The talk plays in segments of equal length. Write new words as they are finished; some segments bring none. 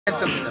You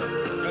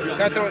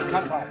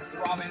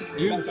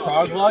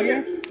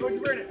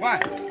Trogvlogging?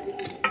 Why?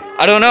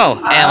 I don't know.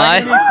 Am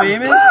I? Be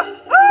famous?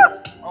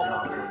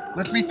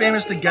 Let's be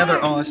famous together,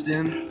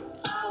 Austin.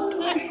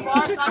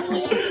 let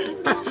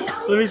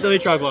me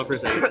Trogvlog for a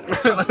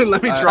second.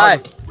 Let me try.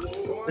 Hi.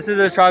 This is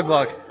a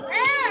Trogvlog.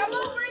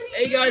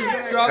 Hey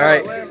guys, All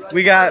right,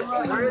 we got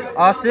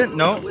Austin.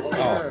 No.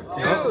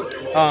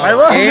 I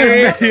love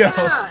this video.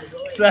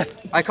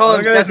 I call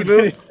him Sassy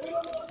Boo.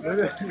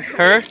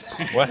 Her.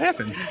 What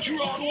happens? Look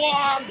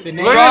at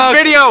this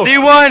video. The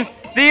one,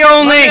 the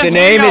only. the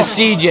name is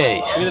CJ.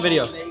 Look at the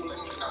video.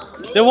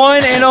 The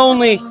one and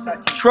only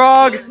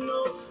Trog.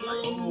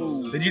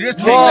 Did you just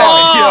take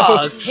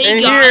that video? Hey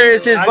And guys. here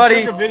is his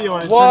buddy,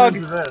 Wog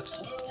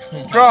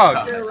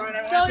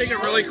Trog. Take a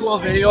really cool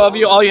video of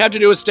you. All you have to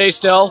do is stay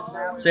still.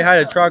 Say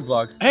hi to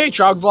Trogvlog. Hey,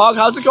 Trogvlog,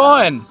 how's it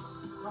going?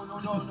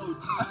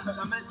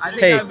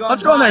 Hey,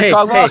 Let's go in there, hey,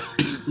 Trogvlog.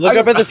 hey, look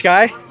up at the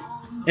sky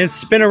and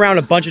spin around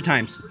a bunch of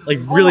times, like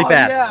really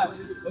fast.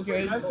 Yeah.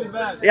 Okay, that's the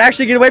best. You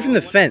actually get away from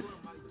the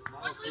fence.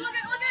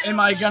 Am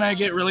I gonna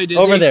get really dizzy?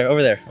 Over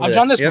there. I've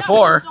done this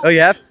before. Oh,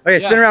 you have? Okay,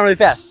 spin around really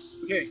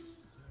fast. Okay.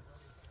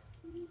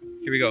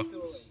 Here we go.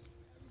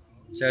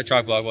 Say hi to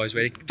Trogvlog while he's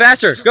waiting.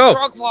 Faster, go!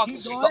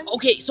 Trogvlog.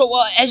 Okay, so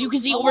as you can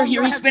see over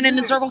here, he's spinning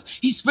in circles.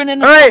 He's spinning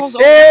in All right, circles.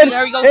 Okay,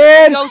 there he goes.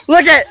 There he goes.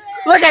 look at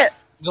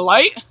The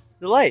light?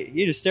 the light.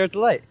 You just stare at the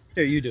light.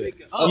 Here, you do it.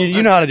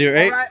 You know how to do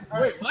it, right?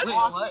 Wait,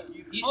 what?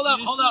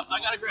 Hold up. I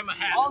gotta grab my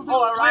hat. I'll do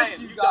it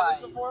with you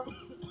guys.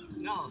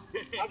 No.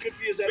 I'm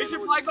confused. We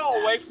should probably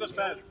go away from the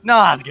fence.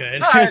 No, it's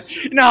good.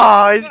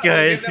 No, it's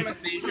good. Give them a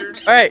seizure.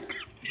 All right,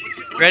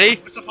 ready?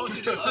 We're supposed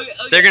to do it.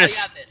 They're gonna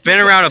spin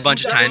around a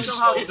bunch of times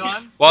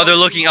while they're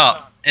looking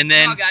up, and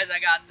then No, guys, I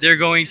got this. they're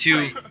going to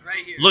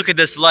Right here. look at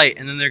this light,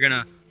 and then they're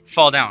gonna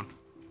fall down.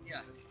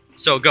 Yeah.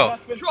 So go.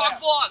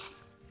 Trogvlog.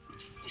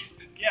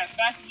 Yeah, as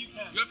fast as you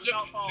can.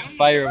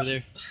 Fire over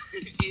there.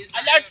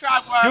 I love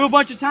Trogvlog. Do a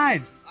bunch of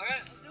times.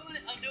 Alright,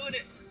 I'm doing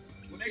it.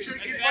 Make sure to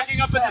keep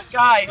looking up at the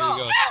sky. Here we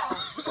go.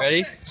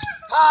 Ready?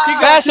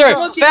 Faster!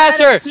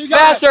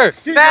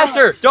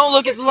 Don't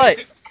look at the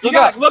light. Look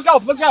up. Look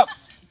up.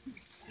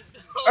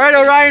 All right,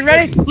 Orion,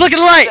 ready? Look at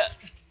the light.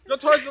 Go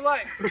towards the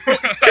light.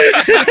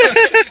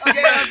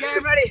 Okay,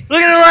 I'm ready.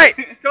 Look at the light.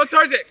 Go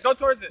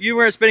towards it. You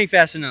weren't spinning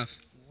fast enough.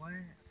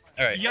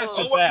 All right. Yes,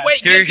 fast. Wait,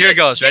 Here it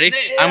goes. Ready?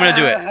 I'm gonna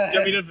do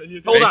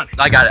it. Hold on.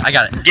 I got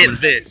it. Get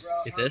this.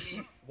 Get this.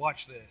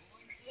 Watch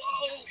this.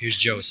 Here's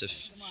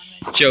Joseph.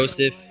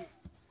 Joseph.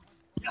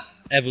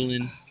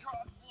 Evelyn.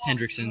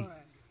 Hendrickson.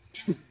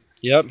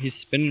 Yep, he's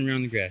spinning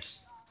around the grass.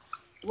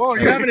 Whoa, are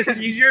you having a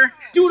seizure?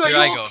 Here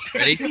I go.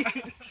 Ready?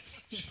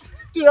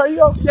 Dude, are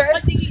you okay?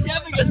 I think he's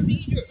having a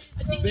seizure.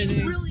 I think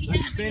he's really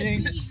having a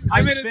seizure.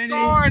 I'm in a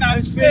store and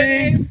I'm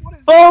spinning.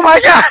 Oh my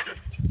God!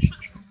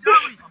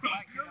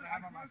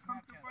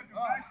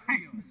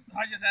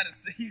 I just had a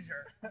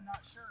seizure. I'm not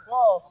sure.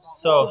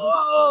 So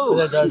what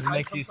that does is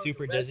makes you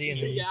super dizzy,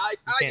 and then you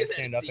can't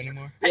stand up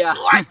anymore. Yeah.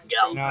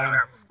 No,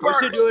 We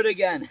should do it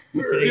again.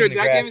 you're sitting in Dude, the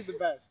that grass. game is the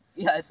best.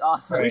 Yeah, it's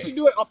awesome. Right. We should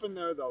do it up in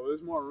there though.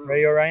 There's more room.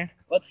 Ready, Orion?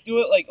 Let's do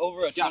it like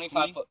over a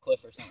 25-foot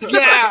cliff or something.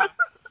 Yeah.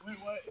 Wait,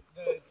 what?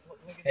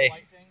 Hey.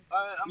 Light thing?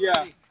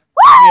 Yeah.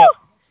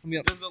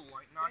 Yep. Does the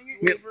light not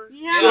get over?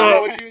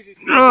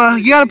 Yeah.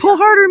 You gotta pull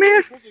harder,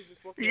 man.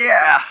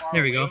 Yeah.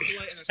 There we go.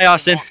 Hey,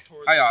 Austin.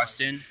 Hi,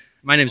 Austin.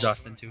 My name's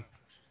Austin too.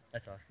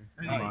 That's Austin.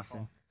 I'm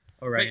Austin.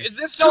 Orion. Is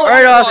this still All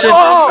right, Austin.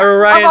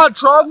 Orion. I'm on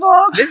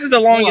Trogvlog? This is the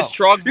longest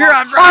Trogvlog.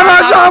 I'm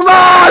on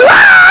Trogvlog!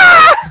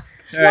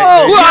 All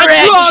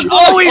right,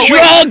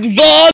 Trogvlog!